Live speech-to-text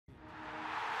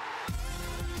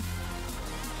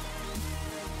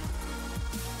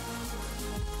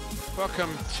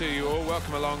Welcome to you all,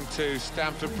 welcome along to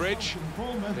Stamford Bridge,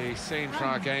 the scene for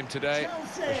our game today,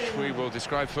 which we will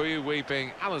describe for you, we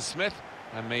being Alan Smith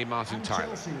and me, Martin Tyler.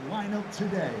 Chelsea line up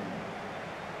today.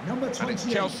 Number 28. And it's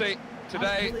Chelsea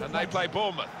today, and they play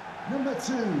Bournemouth. Number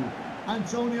 2,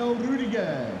 Antonio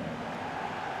Rudiger.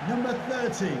 Number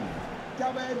 30,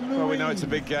 David Luiz. Well, we know it's a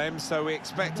big game, so we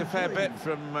expect a fair bit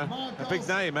from a big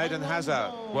name, Eden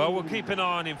Hazard. Well, we'll keep an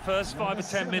eye on him first 5 or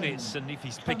 10 minutes, and if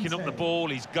he's picking up the ball,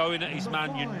 he's going at his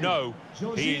man, you know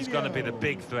he is going to be the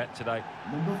big threat today.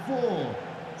 Number 4,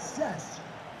 Cesc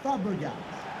Fabregas.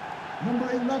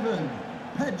 Number 11,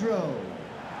 Pedro.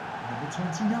 Number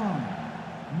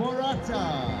 29,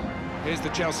 Morata. Here's the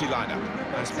Chelsea lineup.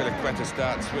 Azpilicueta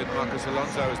starts with Marcos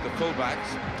Alonso as the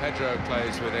fullbacks. Pedro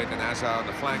plays with Eden Hazard on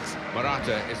the flanks.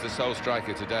 Morata is the sole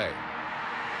striker today.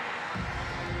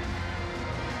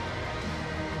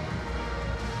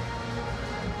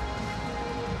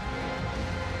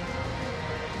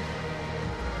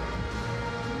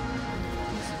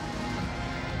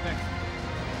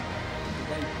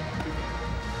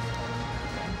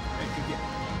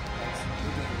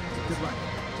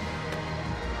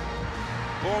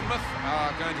 Bournemouth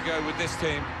are going to go with this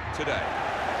team today.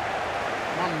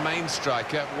 One main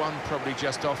striker, one probably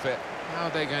just off it. How are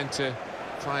they going to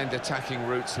find attacking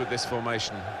routes with this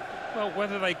formation? Well,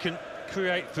 whether they can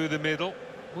create through the middle,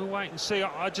 we'll wait and see.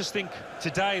 I just think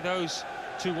today those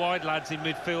two wide lads in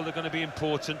midfield are going to be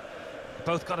important.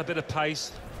 Both got a bit of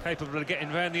pace, capable of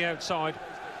getting around the outside.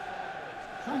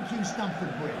 Thank you,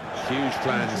 Stamford Bridge. Huge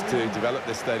plans to develop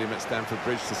this stadium at Stamford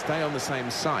Bridge to stay on the same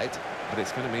site, but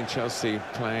it's going to mean Chelsea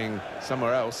playing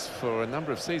somewhere else for a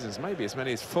number of seasons, maybe as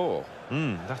many as 4.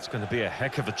 That's going to be a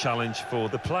heck of a challenge for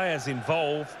the players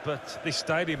involved, but this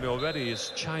stadium already has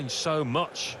changed so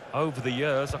much over the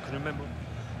years. I can remember.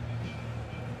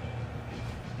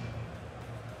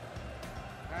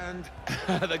 And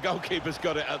the goalkeeper's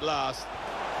got it at last,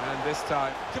 and this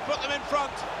time to put them in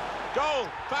front. Goal,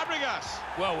 Fabregas.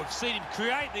 Well, we've seen him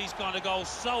create these kind of goals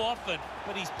so often,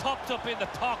 but he's popped up in the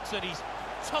box and he's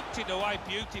tucked it away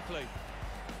beautifully.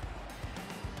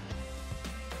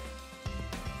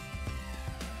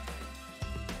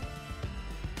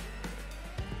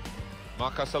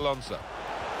 Marcos Alonso.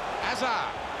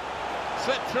 Hazard.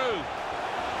 Slipped through.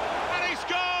 And he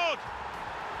scored!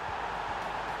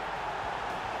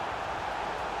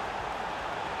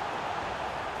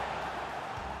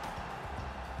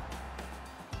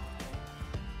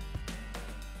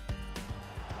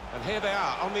 And here they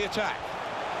are on the attack.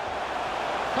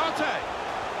 Conte,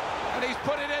 and he's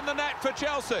put it in the net for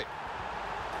Chelsea.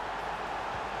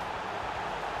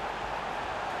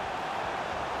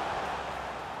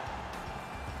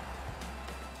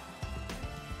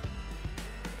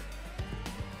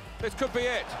 This could be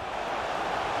it.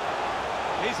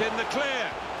 He's in the clear,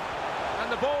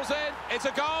 and the ball's in. It's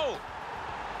a goal.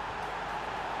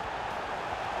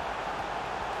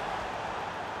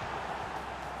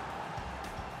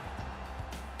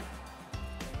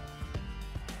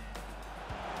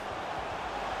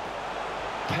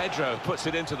 Pedro puts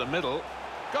it into the middle.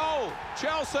 Goal,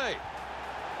 Chelsea!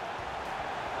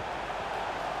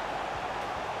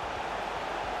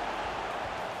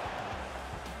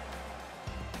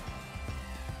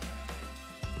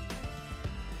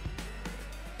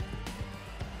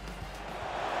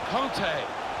 Conte,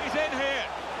 he's in here.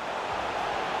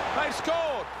 They've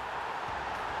scored.